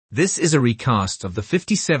This is a recast of the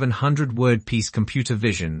 5,700-word piece Computer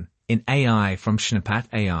Vision in AI from Schnappat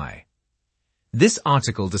AI. This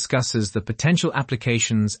article discusses the potential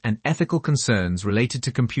applications and ethical concerns related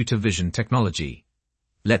to computer vision technology.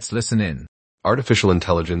 Let's listen in. Artificial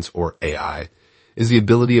intelligence, or AI, is the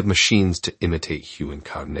ability of machines to imitate human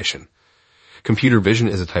cognition. Computer vision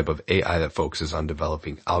is a type of AI that focuses on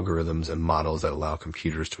developing algorithms and models that allow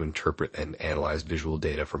computers to interpret and analyze visual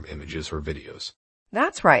data from images or videos.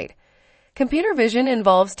 That's right. Computer vision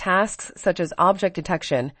involves tasks such as object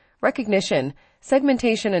detection, recognition,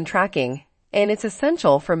 segmentation, and tracking, and it's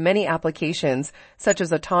essential for many applications such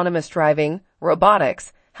as autonomous driving,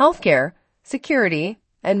 robotics, healthcare, security,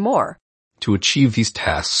 and more. To achieve these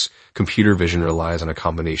tasks, computer vision relies on a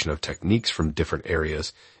combination of techniques from different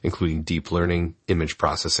areas, including deep learning, image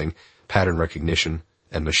processing, pattern recognition,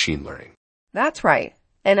 and machine learning. That's right.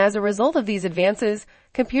 And as a result of these advances,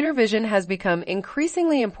 computer vision has become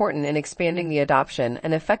increasingly important in expanding the adoption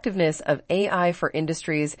and effectiveness of AI for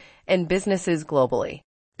industries and businesses globally.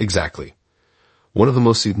 Exactly. One of the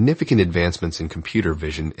most significant advancements in computer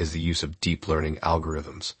vision is the use of deep learning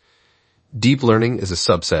algorithms. Deep learning is a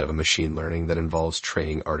subset of machine learning that involves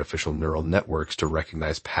training artificial neural networks to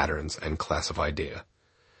recognize patterns and classify data.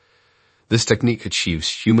 This technique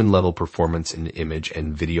achieves human-level performance in image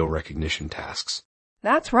and video recognition tasks.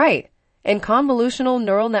 That's right. And convolutional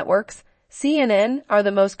neural networks, CNN, are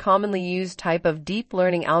the most commonly used type of deep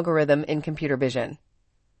learning algorithm in computer vision.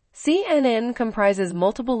 CNN comprises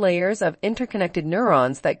multiple layers of interconnected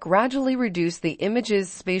neurons that gradually reduce the image's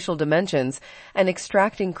spatial dimensions and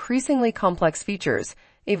extract increasingly complex features,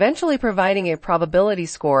 eventually providing a probability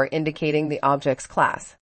score indicating the object's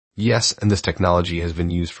class. Yes, and this technology has been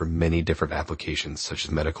used for many different applications such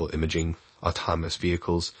as medical imaging, autonomous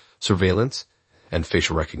vehicles, surveillance, and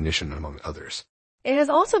facial recognition, among others. It has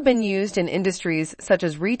also been used in industries such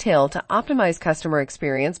as retail to optimize customer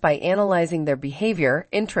experience by analyzing their behavior,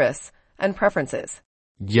 interests, and preferences.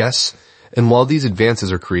 Yes, and while these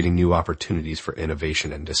advances are creating new opportunities for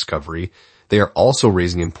innovation and discovery, they are also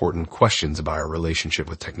raising important questions about our relationship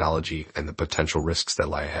with technology and the potential risks that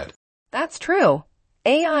lie ahead. That's true.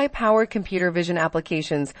 AI-powered computer vision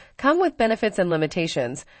applications come with benefits and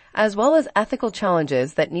limitations, as well as ethical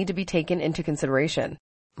challenges that need to be taken into consideration.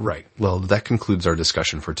 Right. Well, that concludes our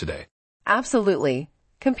discussion for today. Absolutely.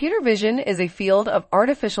 Computer vision is a field of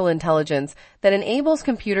artificial intelligence that enables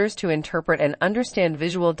computers to interpret and understand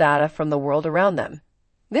visual data from the world around them.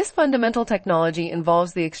 This fundamental technology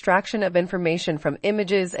involves the extraction of information from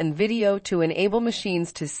images and video to enable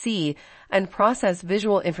machines to see and process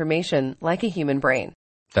visual information like a human brain.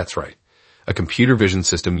 That's right. A computer vision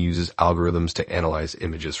system uses algorithms to analyze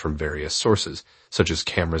images from various sources, such as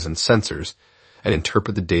cameras and sensors, and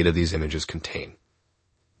interpret the data these images contain.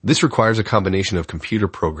 This requires a combination of computer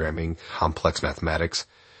programming, complex mathematics,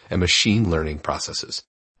 and machine learning processes.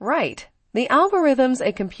 Right. The algorithms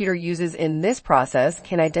a computer uses in this process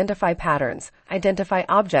can identify patterns, identify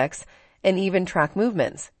objects, and even track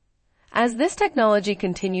movements. As this technology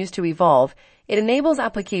continues to evolve, it enables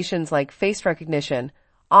applications like face recognition,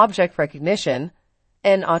 object recognition,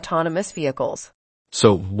 and autonomous vehicles.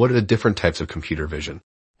 So, what are the different types of computer vision?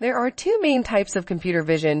 There are two main types of computer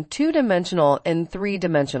vision, two-dimensional and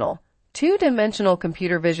three-dimensional. Two-dimensional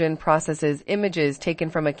computer vision processes images taken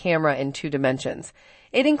from a camera in 2 dimensions.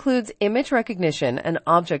 It includes image recognition and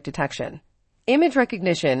object detection. Image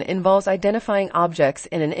recognition involves identifying objects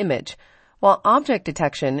in an image, while object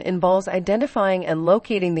detection involves identifying and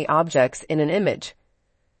locating the objects in an image.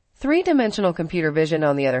 Three-dimensional computer vision,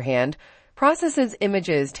 on the other hand, processes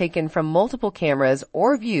images taken from multiple cameras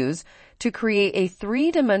or views to create a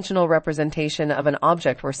three-dimensional representation of an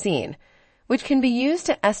object we're seeing, which can be used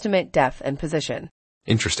to estimate depth and position.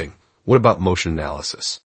 Interesting. What about motion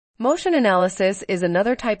analysis? Motion analysis is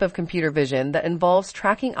another type of computer vision that involves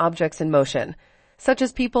tracking objects in motion, such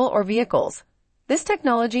as people or vehicles. This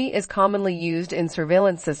technology is commonly used in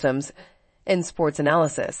surveillance systems and sports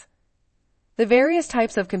analysis. The various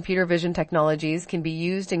types of computer vision technologies can be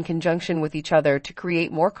used in conjunction with each other to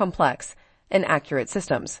create more complex and accurate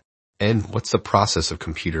systems. And what's the process of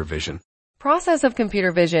computer vision? Process of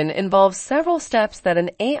computer vision involves several steps that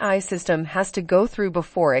an AI system has to go through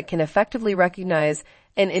before it can effectively recognize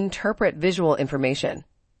and interpret visual information.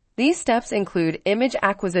 These steps include image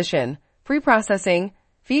acquisition, preprocessing,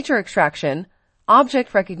 feature extraction,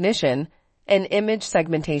 object recognition, and image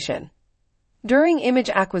segmentation. During image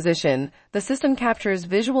acquisition, the system captures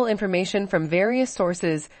visual information from various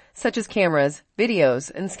sources such as cameras,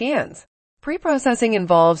 videos, and scans. Preprocessing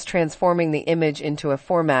involves transforming the image into a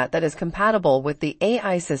format that is compatible with the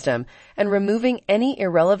AI system and removing any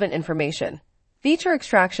irrelevant information. Feature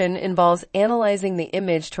extraction involves analyzing the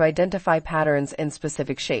image to identify patterns and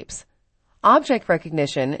specific shapes. Object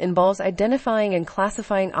recognition involves identifying and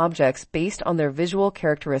classifying objects based on their visual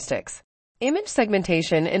characteristics. Image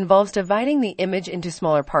segmentation involves dividing the image into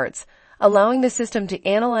smaller parts, allowing the system to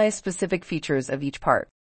analyze specific features of each part.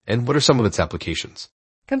 And what are some of its applications?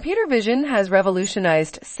 Computer vision has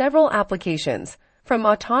revolutionized several applications, from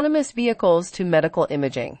autonomous vehicles to medical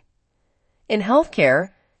imaging. In healthcare,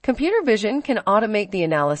 computer vision can automate the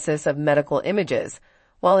analysis of medical images,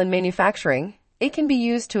 while in manufacturing, it can be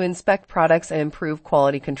used to inspect products and improve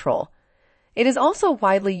quality control. It is also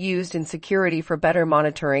widely used in security for better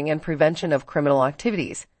monitoring and prevention of criminal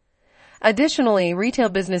activities. Additionally, retail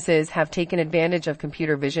businesses have taken advantage of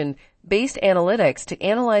computer vision-based analytics to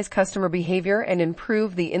analyze customer behavior and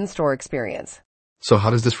improve the in-store experience. So how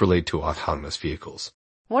does this relate to autonomous vehicles?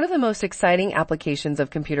 One of the most exciting applications of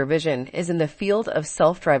computer vision is in the field of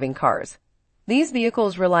self-driving cars. These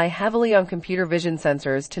vehicles rely heavily on computer vision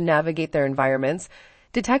sensors to navigate their environments,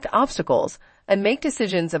 detect obstacles, and make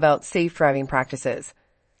decisions about safe driving practices.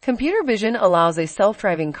 Computer vision allows a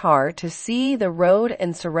self-driving car to see the road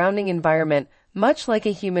and surrounding environment much like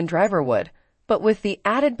a human driver would, but with the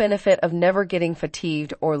added benefit of never getting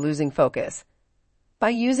fatigued or losing focus. By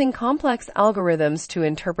using complex algorithms to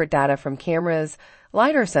interpret data from cameras,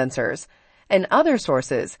 LiDAR sensors, and other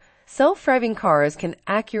sources, self-driving cars can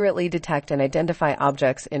accurately detect and identify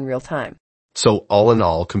objects in real time. So all in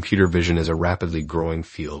all, computer vision is a rapidly growing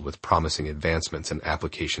field with promising advancements and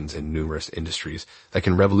applications in numerous industries that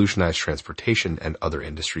can revolutionize transportation and other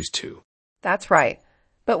industries too. That's right.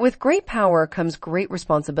 But with great power comes great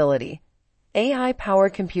responsibility.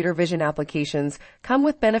 AI-powered computer vision applications come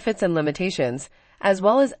with benefits and limitations, as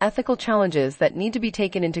well as ethical challenges that need to be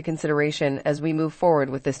taken into consideration as we move forward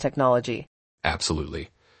with this technology. Absolutely.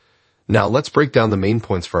 Now let's break down the main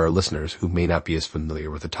points for our listeners who may not be as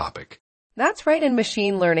familiar with the topic. That's right, and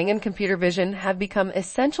machine learning and computer vision have become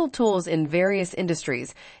essential tools in various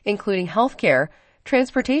industries, including healthcare,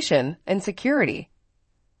 transportation, and security.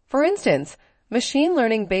 For instance, machine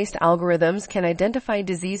learning-based algorithms can identify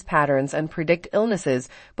disease patterns and predict illnesses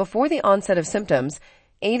before the onset of symptoms,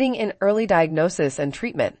 aiding in early diagnosis and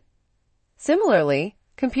treatment. Similarly,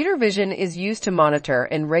 computer vision is used to monitor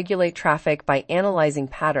and regulate traffic by analyzing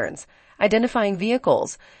patterns, identifying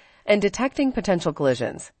vehicles, and detecting potential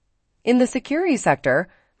collisions. In the security sector,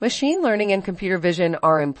 machine learning and computer vision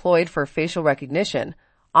are employed for facial recognition,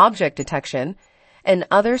 object detection, and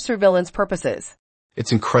other surveillance purposes.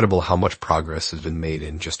 It's incredible how much progress has been made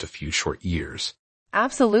in just a few short years.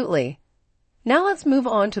 Absolutely. Now let's move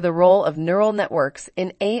on to the role of neural networks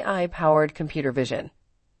in AI-powered computer vision.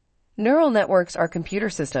 Neural networks are computer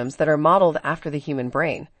systems that are modeled after the human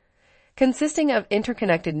brain, consisting of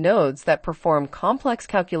interconnected nodes that perform complex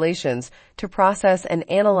calculations to process and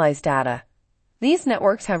analyze data. These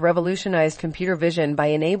networks have revolutionized computer vision by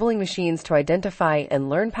enabling machines to identify and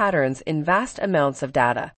learn patterns in vast amounts of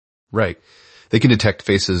data. Right. They can detect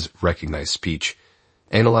faces, recognize speech,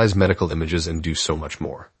 analyze medical images, and do so much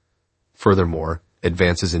more. Furthermore,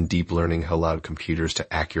 advances in deep learning have allowed computers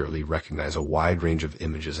to accurately recognize a wide range of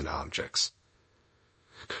images and objects.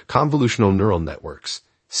 Convolutional neural networks,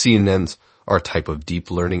 CNNs, are a type of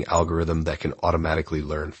deep learning algorithm that can automatically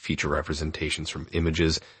learn feature representations from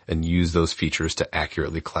images and use those features to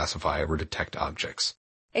accurately classify or detect objects.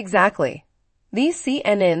 Exactly. These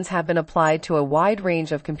CNNs have been applied to a wide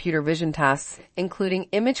range of computer vision tasks, including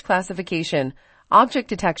image classification, object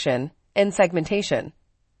detection, and segmentation.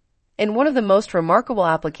 And one of the most remarkable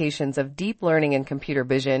applications of deep learning and computer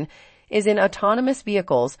vision is in autonomous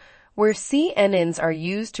vehicles, where CNNs are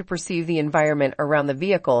used to perceive the environment around the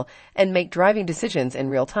vehicle and make driving decisions in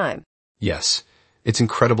real time. Yes, it's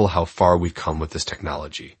incredible how far we've come with this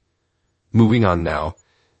technology. Moving on now,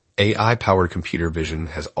 AI-powered computer vision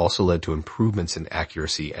has also led to improvements in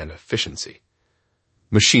accuracy and efficiency.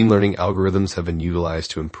 Machine learning algorithms have been utilized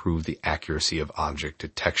to improve the accuracy of object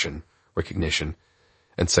detection, recognition,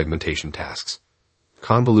 and segmentation tasks.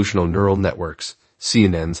 Convolutional neural networks,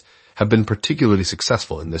 CNNs, have been particularly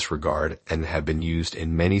successful in this regard and have been used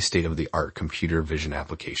in many state-of-the-art computer vision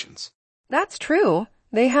applications. That's true.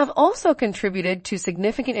 They have also contributed to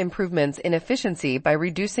significant improvements in efficiency by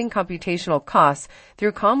reducing computational costs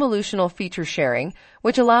through convolutional feature sharing,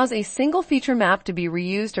 which allows a single feature map to be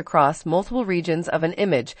reused across multiple regions of an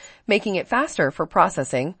image, making it faster for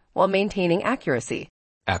processing while maintaining accuracy.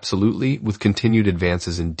 Absolutely, with continued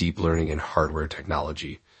advances in deep learning and hardware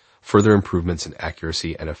technology, further improvements in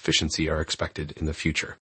accuracy and efficiency are expected in the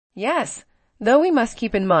future. Yes, Though we must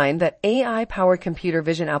keep in mind that AI-powered computer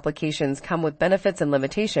vision applications come with benefits and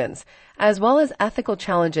limitations, as well as ethical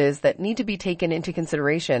challenges that need to be taken into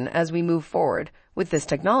consideration as we move forward with this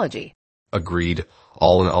technology. Agreed.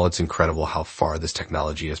 All in all, it's incredible how far this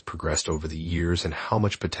technology has progressed over the years and how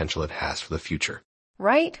much potential it has for the future.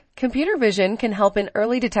 Right? Computer vision can help in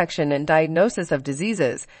early detection and diagnosis of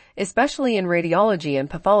diseases, especially in radiology and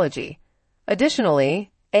pathology.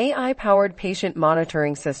 Additionally, AI-powered patient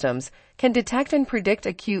monitoring systems can detect and predict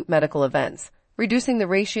acute medical events, reducing the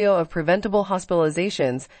ratio of preventable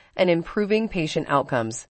hospitalizations and improving patient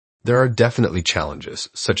outcomes. There are definitely challenges,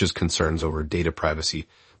 such as concerns over data privacy,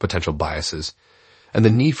 potential biases, and the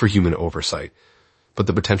need for human oversight, but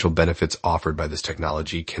the potential benefits offered by this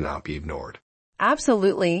technology cannot be ignored.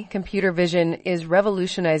 Absolutely, computer vision is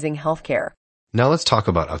revolutionizing healthcare. Now let's talk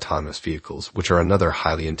about autonomous vehicles, which are another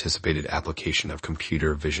highly anticipated application of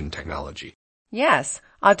computer vision technology. Yes,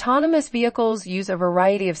 autonomous vehicles use a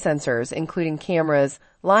variety of sensors, including cameras,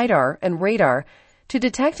 LiDAR, and radar, to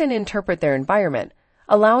detect and interpret their environment,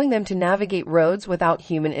 allowing them to navigate roads without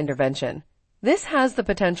human intervention. This has the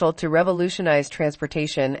potential to revolutionize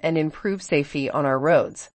transportation and improve safety on our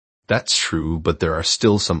roads. That's true, but there are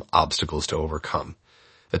still some obstacles to overcome.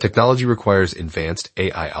 The technology requires advanced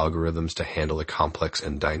AI algorithms to handle the complex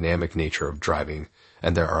and dynamic nature of driving,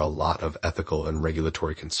 and there are a lot of ethical and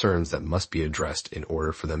regulatory concerns that must be addressed in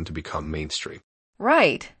order for them to become mainstream.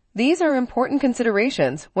 Right. These are important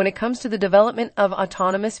considerations when it comes to the development of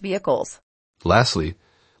autonomous vehicles. Lastly,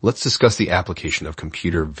 let's discuss the application of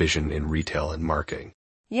computer vision in retail and marketing.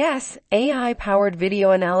 Yes, AI-powered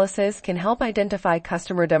video analysis can help identify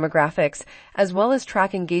customer demographics as well as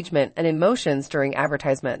track engagement and emotions during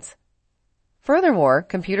advertisements. Furthermore,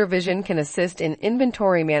 computer vision can assist in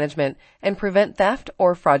inventory management and prevent theft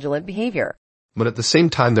or fraudulent behavior. But at the same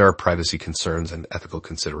time, there are privacy concerns and ethical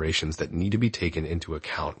considerations that need to be taken into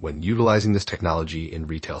account when utilizing this technology in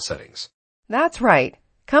retail settings. That's right.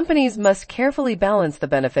 Companies must carefully balance the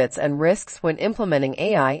benefits and risks when implementing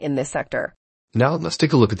AI in this sector. Now let's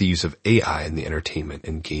take a look at the use of AI in the entertainment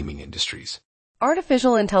and gaming industries.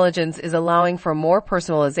 Artificial intelligence is allowing for more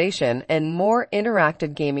personalization and more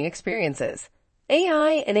interactive gaming experiences.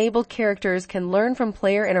 AI-enabled characters can learn from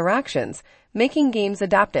player interactions, making games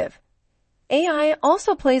adaptive. AI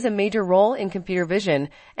also plays a major role in computer vision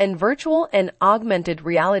and virtual and augmented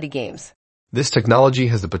reality games. This technology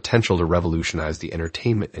has the potential to revolutionize the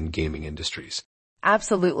entertainment and gaming industries.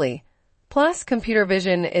 Absolutely. Plus, computer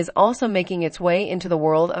vision is also making its way into the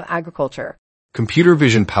world of agriculture. Computer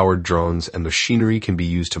vision-powered drones and machinery can be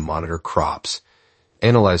used to monitor crops,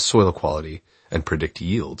 analyze soil quality, and predict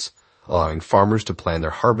yields, allowing farmers to plan their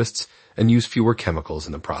harvests and use fewer chemicals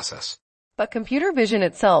in the process. But computer vision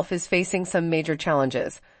itself is facing some major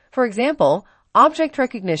challenges. For example, object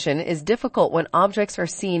recognition is difficult when objects are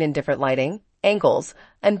seen in different lighting, angles,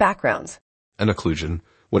 and backgrounds. And occlusion,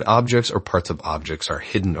 when objects or parts of objects are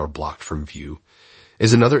hidden or blocked from view,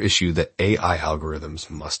 is another issue that AI algorithms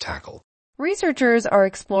must tackle. Researchers are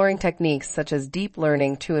exploring techniques such as deep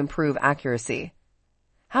learning to improve accuracy.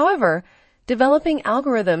 However, developing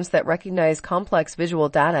algorithms that recognize complex visual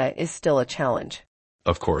data is still a challenge.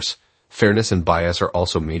 Of course, fairness and bias are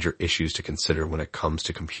also major issues to consider when it comes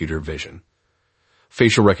to computer vision.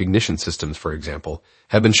 Facial recognition systems, for example,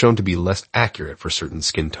 have been shown to be less accurate for certain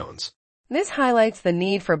skin tones. This highlights the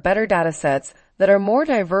need for better data sets that are more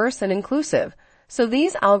diverse and inclusive, so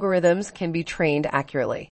these algorithms can be trained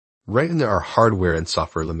accurately. Right, and there are hardware and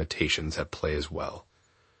software limitations at play as well.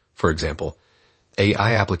 For example,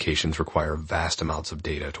 AI applications require vast amounts of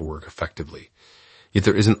data to work effectively, yet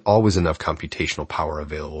there isn't always enough computational power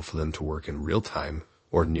available for them to work in real-time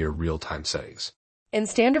or near real-time settings. And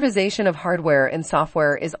standardization of hardware and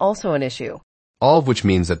software is also an issue. All of which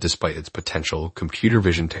means that despite its potential, computer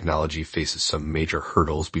vision technology faces some major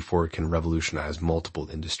hurdles before it can revolutionize multiple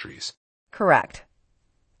industries. Correct.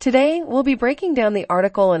 Today, we'll be breaking down the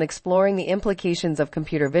article and exploring the implications of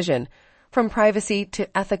computer vision, from privacy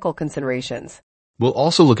to ethical considerations. We'll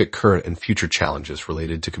also look at current and future challenges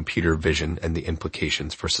related to computer vision and the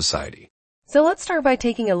implications for society. So let's start by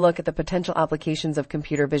taking a look at the potential applications of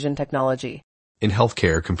computer vision technology. In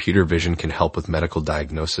healthcare, computer vision can help with medical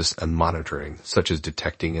diagnosis and monitoring, such as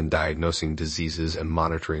detecting and diagnosing diseases and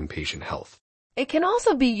monitoring patient health. It can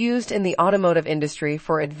also be used in the automotive industry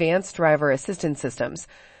for advanced driver assistance systems,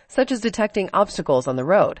 such as detecting obstacles on the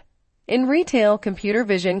road. In retail, computer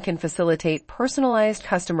vision can facilitate personalized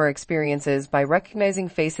customer experiences by recognizing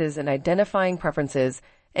faces and identifying preferences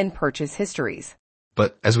and purchase histories.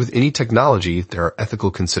 But as with any technology, there are ethical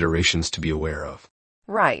considerations to be aware of.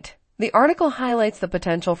 Right. The article highlights the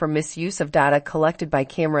potential for misuse of data collected by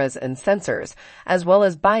cameras and sensors, as well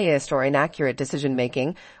as biased or inaccurate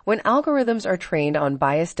decision-making when algorithms are trained on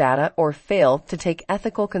biased data or fail to take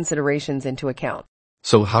ethical considerations into account.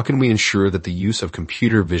 So how can we ensure that the use of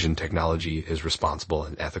computer vision technology is responsible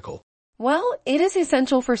and ethical? Well, it is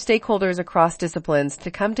essential for stakeholders across disciplines to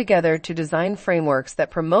come together to design frameworks that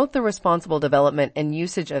promote the responsible development and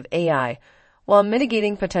usage of AI while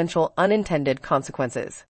mitigating potential unintended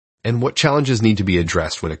consequences. And what challenges need to be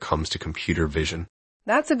addressed when it comes to computer vision?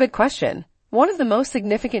 That's a big question. One of the most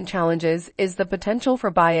significant challenges is the potential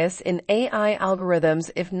for bias in AI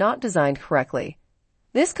algorithms if not designed correctly.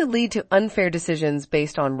 This could lead to unfair decisions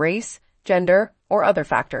based on race, gender, or other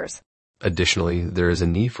factors. Additionally, there is a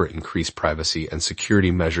need for increased privacy and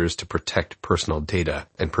security measures to protect personal data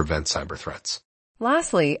and prevent cyber threats.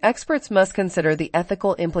 Lastly, experts must consider the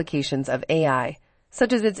ethical implications of AI,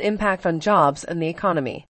 such as its impact on jobs and the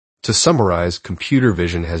economy. To summarize, computer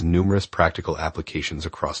vision has numerous practical applications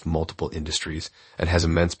across multiple industries and has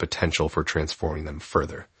immense potential for transforming them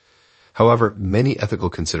further. However, many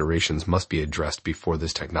ethical considerations must be addressed before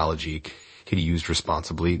this technology can be used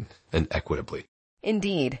responsibly and equitably.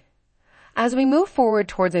 Indeed. As we move forward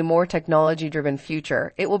towards a more technology-driven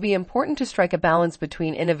future, it will be important to strike a balance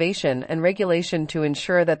between innovation and regulation to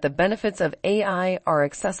ensure that the benefits of AI are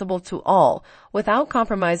accessible to all without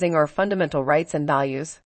compromising our fundamental rights and values.